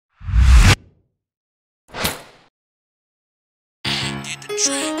This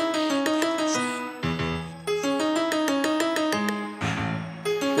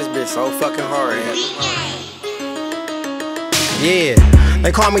bitch so fucking hard. Yeah,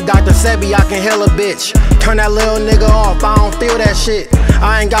 they call me Dr. Sebi, I can heal a bitch. Turn that little nigga off, I don't feel that shit.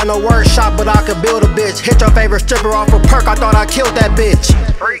 I ain't got no workshop, but I could build a bitch. Hit your favorite stripper off a perk, I thought I killed that bitch.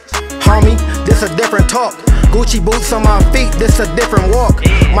 Homie, this a different talk. Gucci boots on my feet, this a different walk.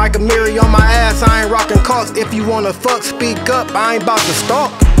 Mike Amiri on my ass, I ain't rockin' cocks. If you wanna fuck, speak up, I ain't bout to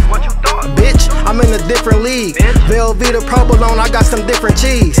stalk. What you thought? Bitch, I'm in a different league. Velveeta provolone, I got some different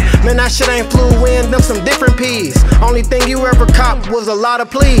cheese. Man, that shit ain't flew in, them some different peas. Only thing you ever copped was a lot of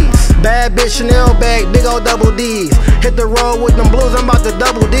please. Bad bitch Chanel bag, big old double D's. Hit the road with them blues, I'm about to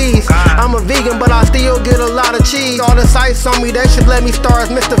double D's. I'm a vegan, but I still get a lot of cheese. All the sights on me, they should let me star as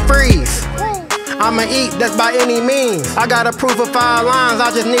Mr. Freeze. I'ma eat, that's by any means. I got a proof of 5 lines, I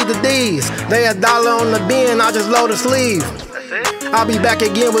just need the D's. They $1 on the bin, I just load a sleeve. I'll be back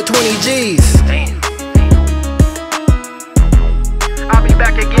again with 20 G's. I'll be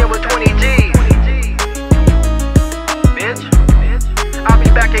back again with 20 G's. Bitch, I'll be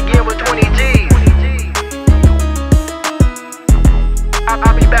back again with 20 G's.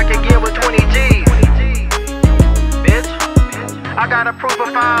 I'll be back again with 20 G's. Bitch, I got a proof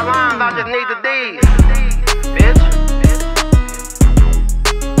of 5 lines, I just need the D's.